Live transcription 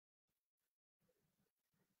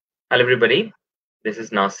Hello everybody, this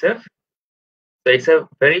is Nashif. So it's a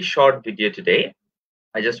very short video today.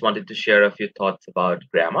 I just wanted to share a few thoughts about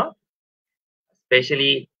grammar,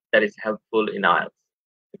 especially that is helpful in IELTS.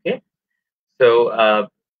 Okay, so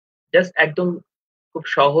just একদম খুব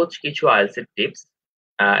সহজ কিছু IELTS এর tips.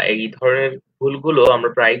 এই ধরনের ভুলগুলো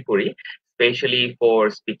আমরা প্রায় করি, especially for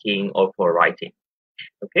speaking or for writing.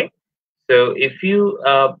 Okay, so if you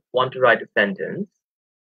want to write a sentence,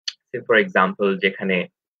 say for example যেখানে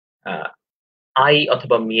I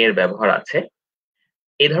অথবা me এর ব্যবহার আছে,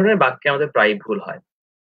 এই ধরনের বাক্যে আমাদের প্রায় ভুল হয়।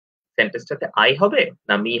 সেন্টেন্সটাতে আই হবে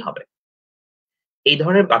না মি হবে, এই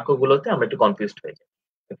ধরনের বাক্যগুলোতে আমরা একটু কনফিউজড হয়ে যাই।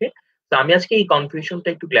 ওকে, তো আমি আজকে এই কনফিউশনটা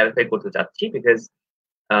একটু ক্লারিফাই করতে চাচ্ছি, বিকজ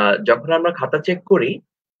যখন আমরা খাতা চেক করি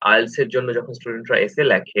আইএলটিএস এর জন্য, যখন স্টুডেন্টরা এসে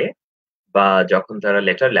লেখে বা যখন তারা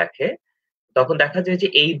লেটার লেখে, তখন দেখা যায় যে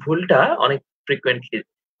এই ভুলটা অনেক ফ্রিকোয়েন্টলি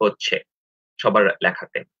হচ্ছে সবার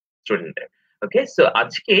লেখাতে, স্টুডেন্টদের। ওকে, সো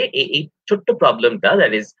আজকে এই ছোট্ট প্রবলেমটা,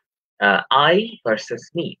 that is I versus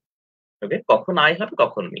me. ওকে, কখন আই হবে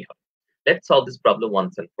কখন মি হবে। Let's solve this problem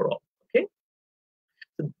once and for all. ওকে,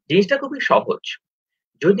 জিনিসটা খুবই সহজ।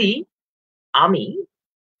 যদি আমি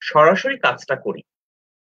সরাসরি কাজটা করি,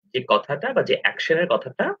 যে কথাটা বা যে অ্যাকশনের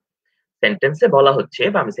কথাটা সেন্টেন্সে বলা হচ্ছে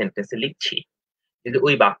বা আমি সেন্টেন্সে লিখছি, যদি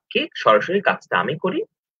ওই বাক্যে সরাসরি কাজটা আমি করি,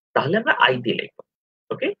 তাহলে আমরা আই দিয়ে লিখবো।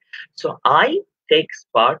 ওকে, so I tax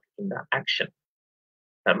part in the action.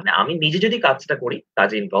 তার মানে আমি নিজে যদি কাজটা করি,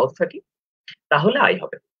 কাজে ইনভলভ থাকি, তাহলে আই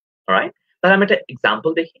হবে। অলরাইট, তাহলে আমি একটা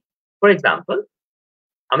এক্সাম্পল দেখি। ফর এক্সাম্পল,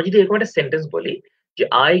 আমি যদি এরকম একটা সেন্টেন্স বলি যে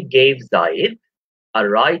I gave zaid a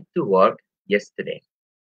right to work yesterday.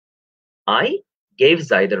 I gave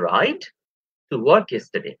Zaid a right to work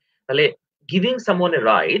yesterday. তাহলে giving someone a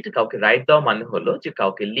right, কাউকে রাইট দেওয়া মানে হলো যে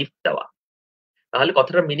কাউকে লিফট দেওয়া। তাহলে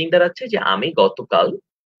কথাটার মিনিং দাঁড়াচ্ছে যে আমি গতকাল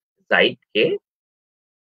জাইদকে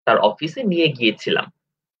তার অফিসে নিয়ে গিয়েছিলাম।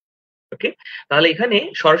 ওকে, তাহলে এখানে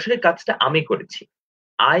সরাসরি কাজটা আমি করেছি।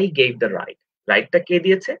 I gave the right. রাইটটা কে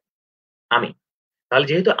দিয়েছে? আমি। তাহলে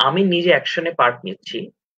যেহেতু আমি নিজে অ্যাকশনে পার্ট নিচ্ছি,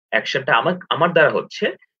 অ্যাকশনটা আমার দ্বারা হচ্ছে,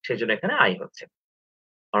 সেজন্য এখানে আই হচ্ছে।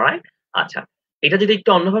 অলরাইট? আচ্ছা। এটা যদি একটু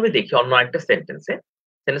অন্যভাবে দেখি, অন্য একটা সেন্টেন্সে,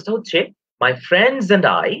 সেন্টেন্সটা হচ্ছে my friends and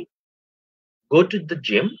I go to the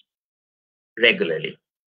gym regularly.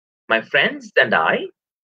 My friends and I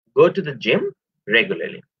go to the gym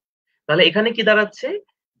regularly. তাহলে এখানে কি দাঁড়াচ্ছে?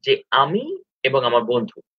 যে আমি এবং আমার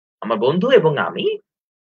বন্ধু এবং আমি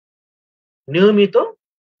নিয়মিত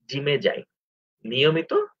জিমে যাই,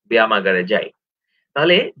 নিয়মিত ব্যায়ামাগারে যাই।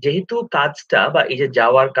 তাহলে যেহেতু কাজটা বা এই যে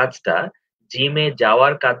যাওয়ার কাজটা, জিমে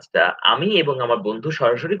যাওয়ার কাজটা আমি এবং আমার বন্ধু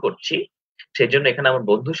সরাসরি করছি, সেজন্য এখানে আমার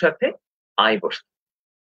বন্ধুর সাথে আই বসছে,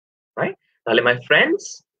 রাইট? তাহলে মাই ফ্রেন্ডস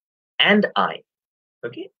অ্যান্ড আই।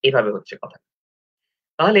 ওকে, এভাবে হচ্ছে কথা।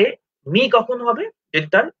 তাহলে মি কখন হবে? যদি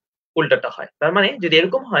তার উল্টাটা হয়। তার মানে যদি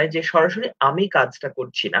এরকম হয় যে সরাসরি আমি কাজটা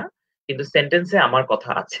করছি না, কিন্তু সেন্টেন্সে আমার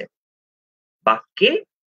কথা আছে, বাক্যে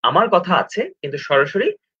আমার কথা আছে, কিন্তু সরাসরি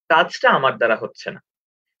কাজটা আমার দ্বারা হচ্ছে না,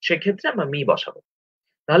 সেক্ষেত্রে আমরা মি বসাবো।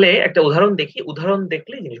 তাহলে একটা উদাহরণ দেখি। উদাহরণ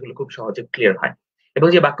দেখলে জিনিসগুলো খুব সহজে ক্লিয়ার হয়। এবং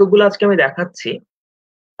যে বাক্যগুলো আজকে আমি দেখাচ্ছি,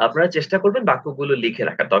 আপনারা চেষ্টা করবেন বাক্যগুলো লিখে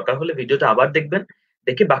রাখার। দরকার হলে ভিডিওটা আবার দেখবেন,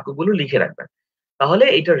 দেখে বাক্যগুলো লিখে রাখবেন। তাহলে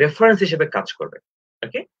এটা রেফারেন্স হিসেবে কাজ করবে।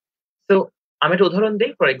 ওকে? সো আমি একটা উদাহরণ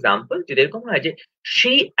দেই। ফর এক্সাম্পল, যদি এরকম হয় যে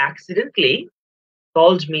she accidentally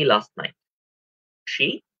called me last night. She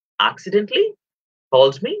accidentally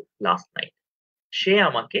called me last night. সে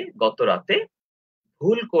আমাকে গত রাতে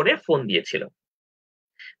ভুল করে ফোন দিয়েছিল।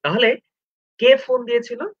 তাহলে কে ফোন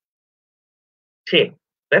দিয়েছিল? সে,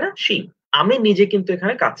 তাই না? she। আমি নিজে কিন্তু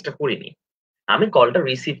এখানে কাজটা করিনি। আমি কলটা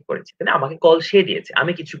রিসিভ করেছি, তাই না? আমাকে কল সে দিয়েছে।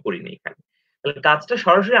 আমি কিছু করিনি এখানে। তাহলে কাজটা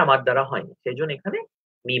সরাসরি আমার দ্বারা হয়নি। সেজন্য এখানে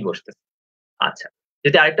মি বসতেছে। আচ্ছা।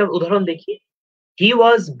 যদি আরেকটা উদাহরণ দেখি, he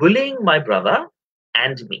was bullying my brother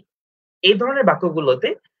and me. এই ধরনের বাক্যগুলোতে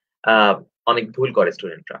আ অনেক ভুল করে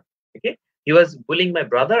স্টুডেন্টরা। ওকে? he was bullying my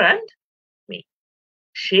brother and me.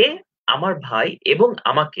 সে আমার ভাই এবং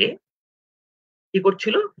আমাকে কি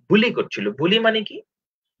করছিল? বুলি করছিল। বুলি মানে কি?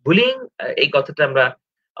 বুলিং, এই কথাটা আমরা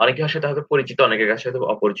অনেকের সাথে হয়তো পরিচিত, অনেকের কাছে হয়তো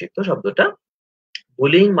অপরিচিত শব্দটা।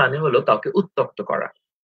 বুলিং মানে হলো কাউকে উত্ত্যক্ত করা,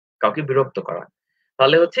 কাউকে বিরক্ত করা।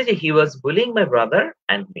 তাহলে হচ্ছে যে হি ওয়াজ bullying my brother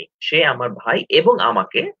and me. সে আমার ভাই এবং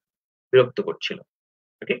আমাকে বিরক্ত করছিল।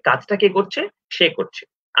 ওকে? কাজটা কে করছে? সে করছে।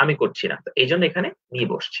 আমি করছি না। তো এইজন্য এখানে মি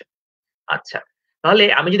বসছে। আচ্ছা। তাহলে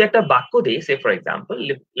আমি যদি একটা বাক্য দেই, সে for example,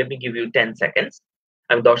 let me give you 10 seconds.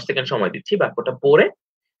 আমি ১০ সেকেন্ড সময় দিচ্ছি। বাক্যটা পড়ে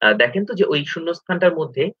দেখেন তো যে ওই শূন্যস্থানটার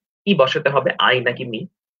মধ্যে কি বসাতে হবে, আই নাকি মি?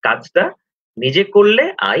 কাজটা নিজে করলে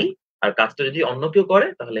আই, আর কাজটা যদি অন্য কেউ করে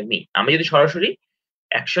তাহলে মি। আমি যদি সরাসরি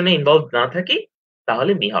অ্যাকশন এ ইনভলভড না থাকি,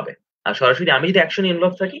 তাহলে মি হবে। আর সরাসরি আমি যদি অ্যাকশন এ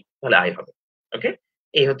ইনভলভ থাকি, তাহলে আই হবে। ওকে?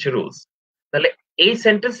 এই হচ্ছে রুলস। তাহলে এই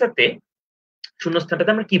সেন্টেন্সটাতে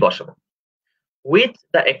শূন্যস্থানটাতে আমরা কি বসাবো? With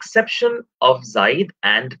the exception of zaid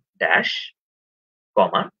and dash,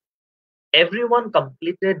 comma, everyone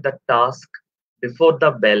completed the task before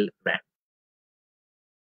the bell rang.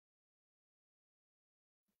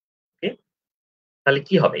 ওকে? তাহলে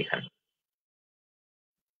কি হবে এখানে?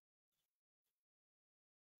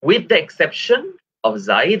 With the exception of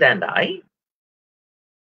zaid and I,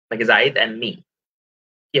 নাকি জাইদ অ্যান্ড মি,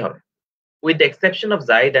 কি হবে? With the exception of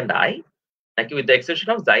zaid and I, নাকি with the exception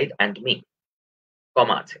of zaid and me,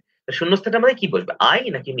 কমা আছে। শূন্যস্থানটা আমাদের কি বসবে? আই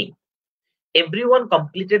নাকি me? Everyone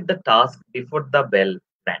completed the task before the bell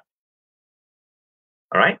rang.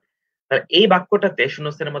 Alright? তাহলে এই বাক্যটাতে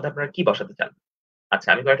শূন্যস্থানের মধ্যে আপনারা কি বসাতে চান? আচ্ছা,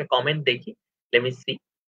 আমি কয়েকটা কমেন্ট দেখি। Let me C.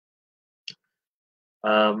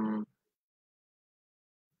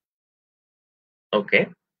 ওকে,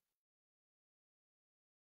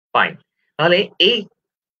 ফাইন। তাহলে এই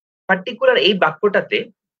পার্টিকুলার এই বাক্যটাতে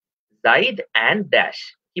জাইদ অ্যান্ড ড্যাশ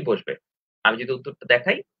কি বসবে? আমি যদি উত্তরটা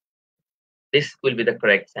দেখাই, this will be the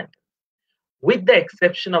correct sentence. With the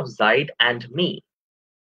exception of zaid and me,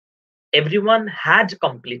 everyone had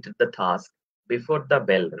completed the task before the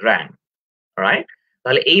bell rang. Right?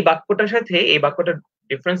 তাহলে এই বাক্যটার সাথে এই বাক্যটার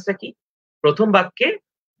ডিফারেন্সটা কি? প্রথম বাক্যে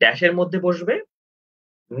ড্যাশের মধ্যে বসবে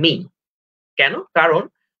মি। কেন? কারণ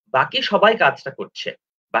বাকি সবাই কাজটা করছে।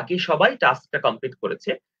 বাকি সবাই টাস্কটা কমপ্লিট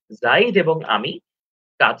করেছে। জাইদ এবং আমি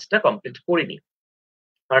কাজটা কমপ্লিট করিনি।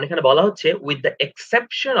 কারণ এখানে বলা হচ্ছে with the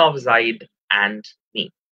exception of zaid and me.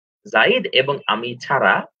 Zaid এবং আমি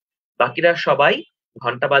ছাড়া বাকিরা সবাই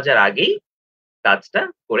ঘন্টা বাজার আগেই কাজটা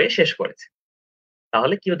করে শেষ করেছে।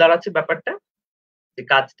 তাহলে কি দাঁড়াচ্ছে ব্যাপারটা? যে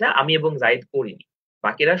কাজটা আমি এবং জাইদ করিনি।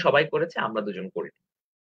 বাকিরা সবাই করেছে, আমরা দুজন করিনি।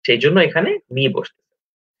 সেইজন্য এখানে মি বসতেছে।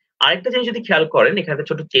 আরেকটা জিনিস যদি খেয়াল করেন, এখানে একটা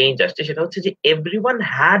ছোট চেঞ্জ আসছে, সেটা হচ্ছে যে এভরিওয়ান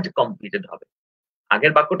হ্যাড কমপ্লিটেড হবে।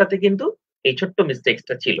 আগের বাক্যটাতে কিন্তু এই ছোট্ট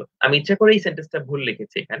মিস্টেকসটা ছিল। আমি ইচ্ছা করে এই সেন্টেন্সটা ভুল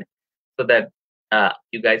লিখেছি এখানে। so that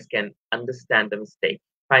you guys can understand the mistake,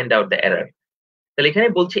 find out the error. তাহলে এখানে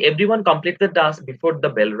বলছি everyone complete the task before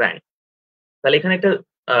the bell rang. তাহলে এখানে একটা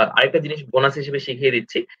আরেকটা জিনিস বোনাস হিসেবে শিখিয়ে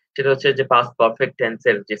দিচ্ছি। সেটা হচ্ছে যে past perfect tense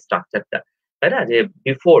এর যে স্ট্রাকচারটা, তাই না? যে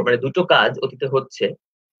বিফোর মানে দুটো কাজ অতীতে হচ্ছে।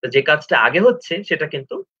 তো যে কাজটা আগে হচ্ছে সেটা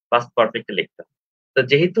কিন্তু past perfect এ লিখতে হবে। তো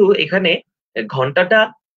যেহেতু এখানে ঘন্টাটা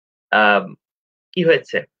আম কি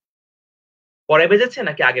হয়েছে? পরে বেজেছে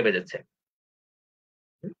নাকি আগে বেজেছে?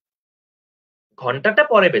 হুম? ঘন্টাটা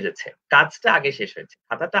পরে বেজেছে। কাজটা আগে শেষ হয়েছে।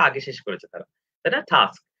 খাতাটা আগে শেষ করেছে তারা। তাই না?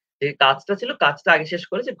 টাস্ক। যে কাজটা ছিল কাজটা আগে শেষ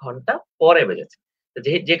করেছে, ঘন্টা পরে বেজেছে। তো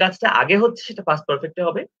যে কাজটা আগে হচ্ছে সেটা past perfect এ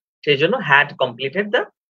হবে। সেজন্য had completed the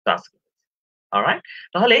task. Alright?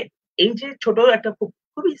 তাহলে এই যে ছোট একটা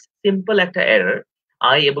খুবই সিম্পল একটা এরর,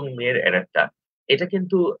 আই এবং মেয়ের এররটা, এটা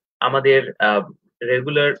কিন্তু আমাদের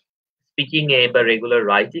রেগুলার স্পিকিং এ বা regular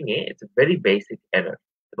writing A it's a very basic error.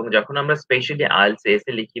 এবং যখন আমরা স্পেশালি IELTS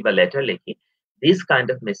এসে লিখি বা লেটার লিখি, these kind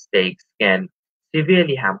of mistakes can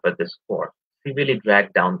severely hamper the score, severely drag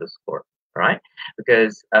down the score, right?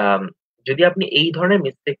 Because যদি আপনি এই ধরনের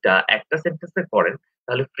মিস্টেকটা একটা সেন্টেন্সে করেন,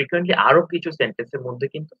 তাহলে ফ্রিকোয়েন্টলি আরো কিছু সেন্টেন্সের মধ্যে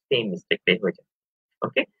কিন্তু সেম মিস্টেকটাই হয়ে যায়।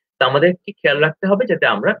 ওকে? তো আমাদেরকে খেয়াল রাখতে হবে যাতে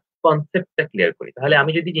আমরা কনসেপ্টটা ক্লিয়ার করি। তাহলে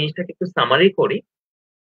আমি যদি জিনিসটাকে একটু সামারি করি,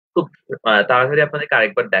 খুব তাড়াতাড়ি আপনাদেরকে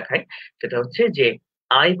আরেকবার দেখাই। সেটা হচ্ছে যে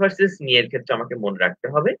I ভার্সাস me এর ক্ষেত্রে আমাকে মনে রাখতে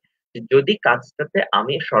হবে যে যদি কাজটাতে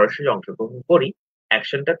আমি সরাসরি অংশগ্রহণ করি,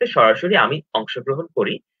 অ্যাকশনটাতে সরাসরি আমি অংশগ্রহণ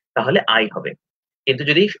করি, তাহলে I হবে। কিন্তু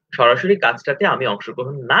যদি সরাসরি কাজটাতে আমি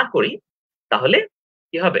অংশগ্রহণ না করি, তাহলে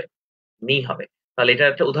কি হবে? me হবে। তাহলে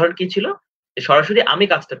এটার একটা উদাহরণ কি ছিল? যে সরাসরি আমি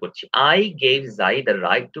কাজটা করছি। I gave Zaid the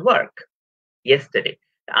right to work yesterday.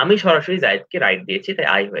 আমি সরাসরি জায়েদকে রাইট দিয়েছি, তাই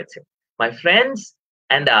I হয়েছে। My friends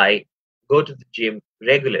and I go to the gym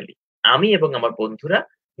regularly. আমি এবং আমার বন্ধুরা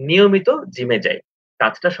নিয়মিত জিমে যাই।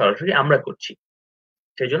 কাজটা সরাসরি আমরা করছি।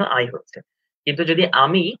 সেজন্য I হচ্ছে। কিন্তু যদি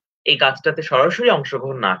আমি এই কাজটাতে সরাসরি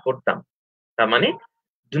অংশগ্রহণ না করতাম, তার মানে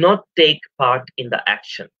do not take part in the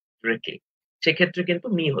action directly, সেক্ষেত্রে কিন্তু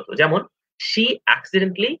me হতো। যেমন she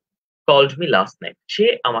accidentally called me last night. সে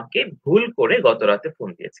আমাকে ভুল করে গত রাতে ফোন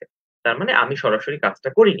দিয়েছে। তার মানে আমি সরাসরি কাজটা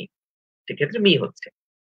করিনি। সেক্ষেত্রে me হচ্ছে।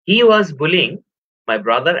 He was bullying my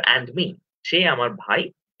brother and me. সে আমার ভাই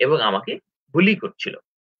এবং আমাকে বুলি করছিল।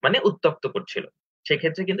 মানে উত্ত্যক্ত করছিল।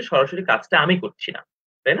 সেক্ষেত্রে কিন্তু সরাসরি কাজটা আমি করছি না।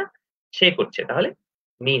 তাই না? সে করছে। তাহলে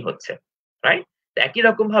me হচ্ছে। রাইট? তো একই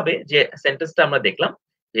রকম ভাবে যে সেন্টেন্সটা আমরা দেখলাম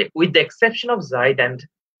যে with the exception of Zaid and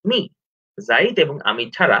me, zaid এবং আমি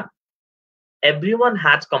ছাড়া everyone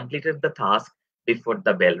had completed the task before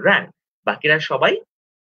the bell rang. বাকিরা সবাই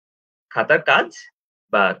খাতার কাজ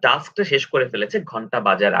বা টাস্কটা শেষ করে ফেলেছে ঘন্টা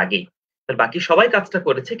বাজার আগেই। বাকি সবাই কাজটা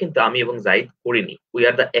করেছে কিন্তু আমি এবং জাইদ করিনি। We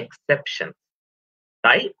are the exception.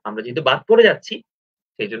 তাই আমরা যেহেতু বাদ পড়ে যাচ্ছি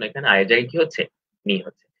সেইজন্য এখানে আয়ের জায়গায় কি হচ্ছে? নি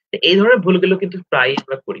হচ্ছে। তো এই ধরনের ভুলগুলো কিন্তু প্রায়ই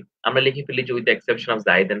আমরা করি। আমরা লিখে ফেলি যে with the exception of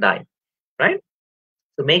Zaid and I, right?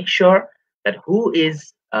 So make sure that who is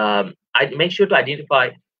make sure to identify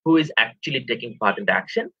who is actually taking part in the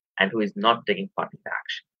action and who is not taking part in the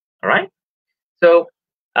action. All right? So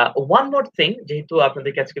one more thing যেহেতু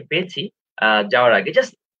আপনাদেরকে আজকে পেয়েছি যাওয়ার আগে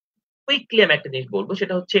just quickly আমি একটা জিনিস বলব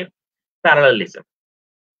সেটা হচ্ছে parallelism.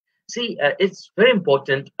 See it's very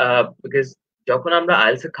important because যখন আমরা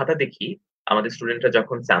আইএলটিএস এর খাতা দেখি আমাদের স্টুডেন্টরা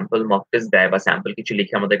যখন স্যাম্পল মক টেস্ট দেয় বা স্যাম্পল কিছু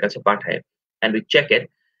লিখে আমাদের কাছে পাঠায় and we check it,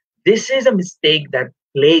 this is a mistake that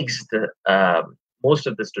প্লেগস the most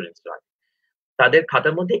of the students. তাদের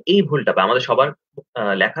খাতার মধ্যে এই ভুলটা বা আমাদের সবার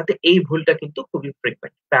লেখাতে এই ভুলটা কিন্তু খুবই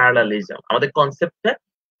ফ্রিকুয়েন্ট। প্যারালালিজম আমাদের কনসেপ্টটা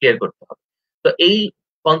ক্লিয়ার করতে হবে। তো এই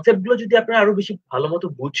কনসেপ্ট গুলো যদি আপনারা আরো বেশি ভালো মতো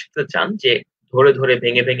বুঝতে চান, যে ধরে, ধরে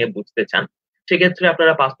ভেঙে, ভেঙে বুঝতে চান, সেক্ষেত্রে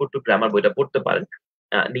আপনারা পাসপোর্ট টু গ্রামার বইটা পড়তে পারেন।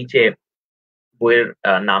 নিচে বইয়ের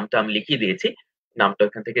নামটা আমি লিখিয়ে দিয়েছি। নামটা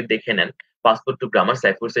ওখান থেকে দেখে নেন। পাসপোর্ট টু গ্রামার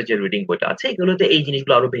সাইফোর্সের যে রিডিং বইটা আছে, এগুলোতে এই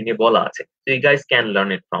জিনিসগুলো আরো ভেঙে বলা আছে। So you guys can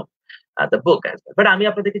learn it from the book as well. But আমি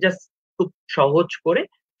আপনাদেরকে জাস্ট খুব সহজ করে,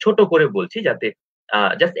 ছোট করে বলছি যাতে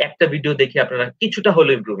জাস্ট একটা ভিডিও দেখে আপনারা কিছুটা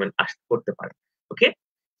হলেও ইমপ্রুভমেন্ট করতে পারেন। ওকে?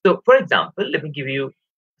 So for example let me give you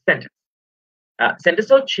sentence.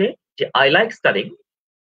 সেন্টেন্সটা হচ্ছে যে I like studying,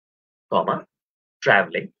 comma,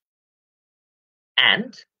 traveling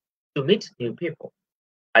and to meet new people.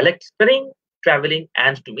 I like studying, traveling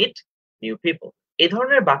and to meet new people. এই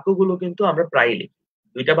ধরনের বাক্যগুলো কিন্তু আমরা প্রায়ই লিখি।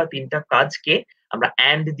 ২ টা বা ৩ টা কাজকে আমরা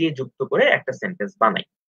and দিয়ে যুক্ত করে একটা সেন্টেন্স বানাই।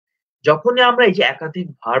 যখনই আমরা এই যে একাধিক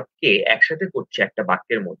ভার্বকে একসাথে করছি একটা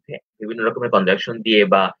বাক্যের মধ্যে, বিভিন্ন রকমের কনজাংশন দিয়ে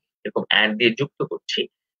বা এরকম and দিয়ে যুক্ত করছি,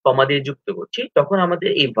 কমা দিয়ে যুক্ত করছি, তখন আমাদের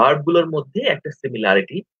এই ভার্ব গুলোর মধ্যে একটা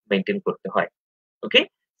সিমিলারিটি মেইনটেইন করতে হয়। ওকে?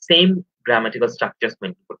 সেম গ্রামাটিক্যাল স্ট্রাকচারস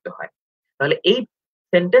মেইনটেইন করতে হয়। তাহলে এই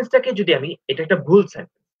সেন্টেন্সটাকে যদি আমি, এটা একটা ভুল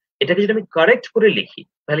সেন্টেন্স, এটাকে যদি আমি কারেক্ট করে লিখি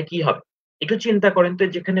তাহলে কি হবে? একটু চিন্তা করেন তো,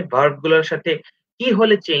 যেখানে ভার্ব গুলোর সাথে কি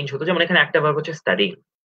হলে চেঞ্জ হতো? যেমন এখানে একটা ভার্ব হচ্ছে স্টাডিং,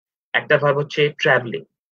 একটা ভার্ব হচ্ছে ট্রাভেলিং,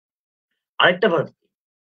 আরেকটা ভার্ব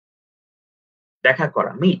দেখা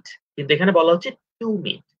করা, মিট। কিন্তু এখানে বলা হচ্ছে টু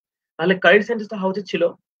মিট। তাহলে কারেক্ট সেন্টেন্সটা হওয়া উচিত ছিল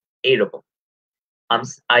এইরকম।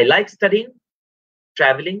 I like studying,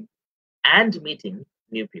 traveling and meeting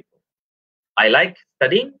new people. I like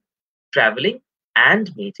studying, traveling and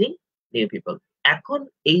meeting new people. এখন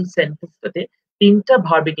এই সেন্টেন্সটাতে ৩ টা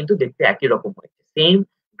ভার্বই কিন্তু দেখতে একই রকম হয়েছে। সেম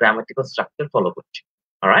গ্রামাটিক্যাল স্ট্রাকচার ফলো করছে।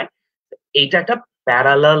 অলরাইট? এইটা একটা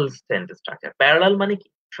প্যারালাল সেন্টেন্স স্ট্রাকচার। প্যারালাল মানে কি?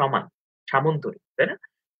 সমান, সামন্তরিক, তাই না?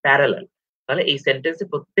 প্যারালাল। তাহলে এই সেন্টেন্সে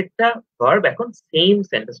প্রত্যেকটা ভার্ব এখন সেম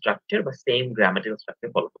সেন্টেন্স স্ট্রাকচার বা সেম গ্রামাটিক্যাল স্ট্রাকচার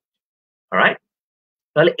ফলো করছে। অলরাইট?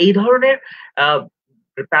 তাহলে এই ধরনের আ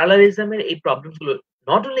parallelism এর এই প্রবলেমস গুলো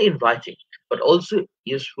not only in writing but also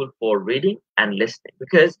useful for reading and listening,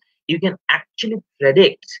 because you can actually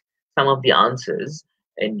predict some of the answers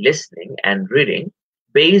in listening and reading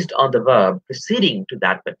based on the verb preceding to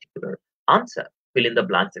that particular answer. Fill in the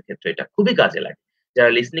blanks এর ক্ষেত্রে এটা খুবই কাজে লাগে।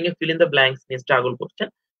 যারা listening A fill in the blanks নিয়ে struggle করছেন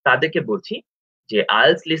তাদেরকে বলছি যে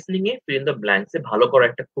IELTS listening A fill in the blanks এ ভালো করার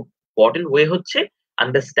একটা খুব ইম্পর্টেন্ট ওয়ে হচ্ছে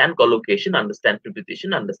understand collocation, understand preposition,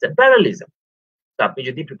 understand parallelism. তো আপনি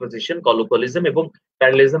যদি প্রিপোজিশন, কলোকুয়ালিজম এবং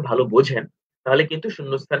প্যারালিজম ভালো বোঝেন, তাহলে কিন্তু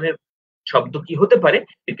শূন্যস্থানের শব্দ কি হতে পারে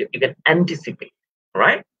you can anticipate,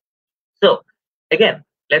 right? So again,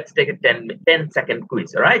 let's take a 10-second quiz,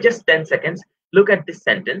 all right? Just 10 seconds. Look at this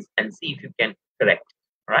sentence and see if you can correct,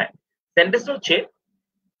 all right? Sentence হচ্ছে,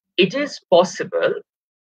 it is possible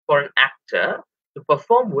for an actor to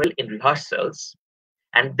perform well in rehearsals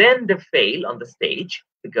and then they fail on the stage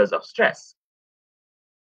because of stress.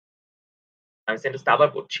 আমি সেন্টেন্সটা আবার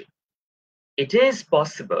পড়ছি। It is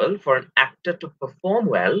possible for an actor to perform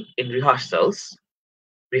well in rehearsals.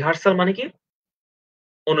 Rehearsal মানে কি?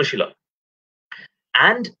 অনুশীলন।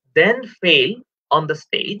 And then fail on the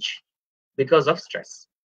stage because of stress.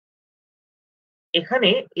 এখানে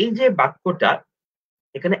এই যে বাক্যটা,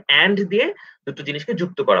 এখানে and দিয়ে দুটো জিনিসকে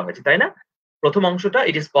যুক্ত করা হয়েছে, তাই না? প্রথম অংশটা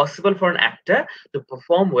it is possible for an actor to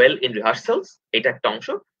perform well in rehearsals, এটা একটা অংশ।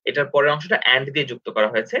 এটার পরের অংশটা and দিয়ে যুক্ত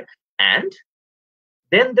করা হয়েছে, and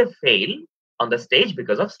then they fail on the stage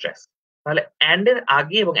because of stress. তাহলে and এর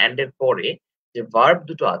আগে এবং and এর পরে যে ভার্ব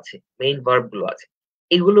দুটো আছে, মেইন ভার্ব গুলো আছে,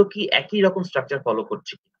 এগুলো কি একই রকম স্ট্রাকচার ফলো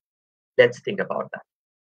করছে কিনা? Let's think about that.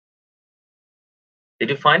 Did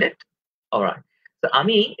you find it? Alright. তো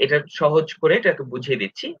আমি এটা সহজ করে এটাকে বুঝিয়ে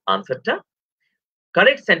দিচ্ছি আনসারটা।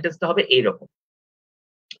 কারেক্ট সেন্টেন্সটা হবে এইরকম।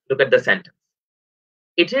 Look at the sentence.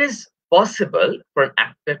 It is possible for an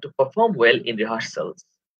actor to perform well in rehearsals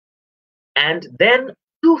and then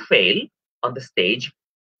to fail on the stage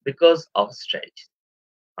because of stress.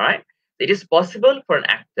 Alright? It is possible for an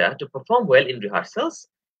actor to perform well in rehearsals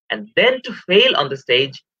and then to fail on the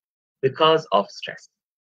stage because of stress.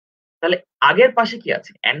 তাহলে আগের পাশে কি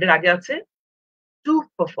আছে? And এর আগে আছে to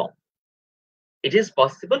perform. It is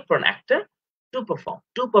possible for an actor to perform.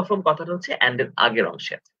 To perform কথাটা হচ্ছে and এর আগের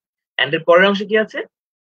অংশে আছে। And এর পরের অংশে কি আছে?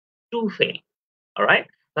 To fail. অলরাইট?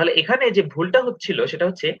 তাহলে এখানে যে ভুলটা হচ্ছিল সেটা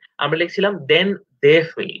হচ্ছে আমরা লিখছিলাম then they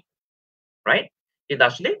fail. রাইট? কিন্তু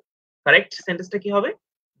আসলে কারেক্ট সেন্টেন্সটা কি হবে?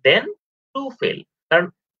 then to fail. কারণ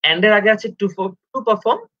and এর আগে আছে to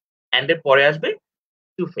perform and এর পরে আসবে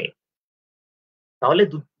to fail. তাহলে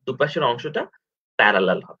দুপাশের অংশটা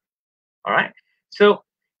প্যারালাল হবে। Alright? So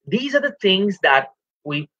these are the things that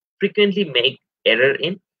we frequently make error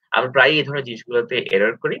in. আমরা প্রায়ই এই ধরনের জিনিসগুলোতে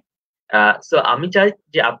এরর করি। সো আমি চাই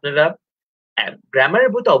যে আপনারা গ্রামারের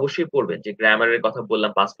বই তো অবশ্যই পড়বেন, যে গ্রামারের কথা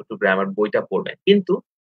বললাম, পাসপোর্ট টু গ্রামার বইটা পড়বেন। কিন্তু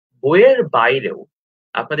বইয়ের বাইরেও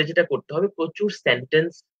আপনাদের যেটা করতে হবে, প্রচুর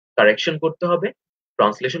সেন্টেন্স কারেকশন করতে হবে,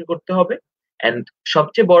 ট্রান্সলেশন করতে হবে। অ্যান্ড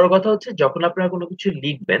সবচেয়ে বড় কথা হচ্ছে যখন আপনারা কোনো কিছু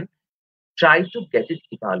লিখবেন, try to get it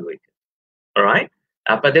evaluated. Alright?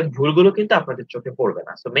 আপনাদের ভুলগুলো কিন্তু আপনাদের চোখে পড়বে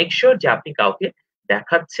না। সো মেক সিউর যে আপনি কাউকে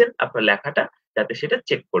দেখাচ্ছেন আপনার লেখাটা, যাতে সেটা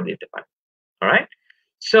চেক করে দিতে পারে। Alright?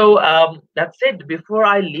 So that's it. Before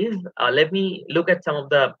I leave, let me look at some of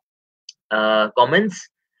the comments.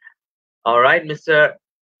 All right, Mr.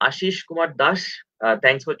 Ashish Kumar Dash,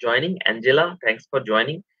 thanks for joining. Angela, thanks for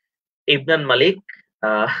joining. Ibn Malik,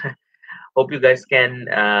 hope you guys can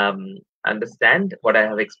understand what I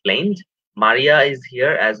have explained. Maria is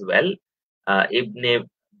here as well. Ibn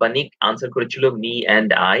Banik answer করেছিল me and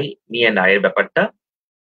I এর ব্যাপারটা।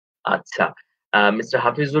 আচ্ছা, Mr.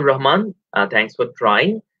 Hafizur Rahman, thanks for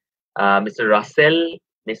trying. Mr. Russell,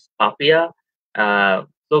 Miss Papia,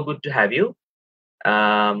 so good to have you.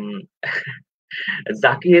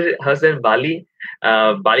 Zakir Hossain বালি,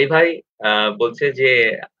 বালি ভাই বলছে যে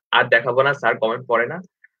আর দেখাবো না স্যার, কমেন্ট পড়ে না।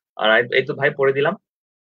 অলরাইট, এই তো ভাই পড়ে দিলাম।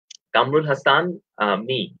 Kamrul Hasan,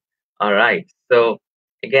 me. Alright, so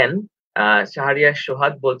again Shahriar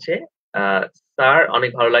সোহাগ বলছে স্যার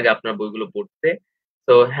অনেক ভালো লাগে আপনার বইগুলো পড়তে।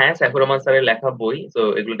 তো হ্যাঁ, সাইফুর রহমান স্যারের লেখা বই, সো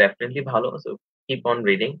এগুলো ডেফিনেটলি ভালো। So keep on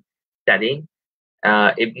reading, studying.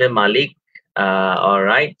 Ibn Malik,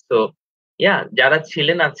 alright. So yeah, যারা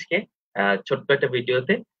ছিলেন আজকে ছোট্ট একটা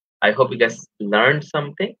ভিডিওতে, I hope you guys learned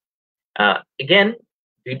something. Again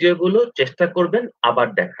ভিডিওগুলো চেষ্টা করবেন আবার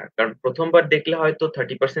দেখার, কারণ প্রথমবার দেখলে হয়তো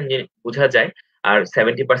 30% বোঝা যায় আর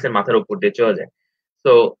 70% মাথার উপর দিয়ে চলে যায়।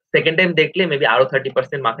 সো সেকেন্ড টাইম দেখলে মেবি আরো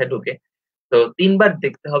 30% মাথায় ঢুকে। তো 3 বার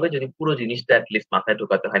দেখতে হবে যদি পুরো জিনিসটা at least মাথায়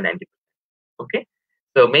ঢোকাতে হয় 90%. ওকে?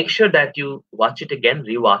 So make sure that you watch it again,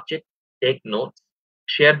 rewatch it, take notes,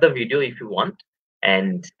 share the video if you want,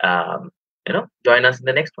 and join us in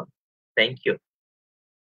the next one. Thank you.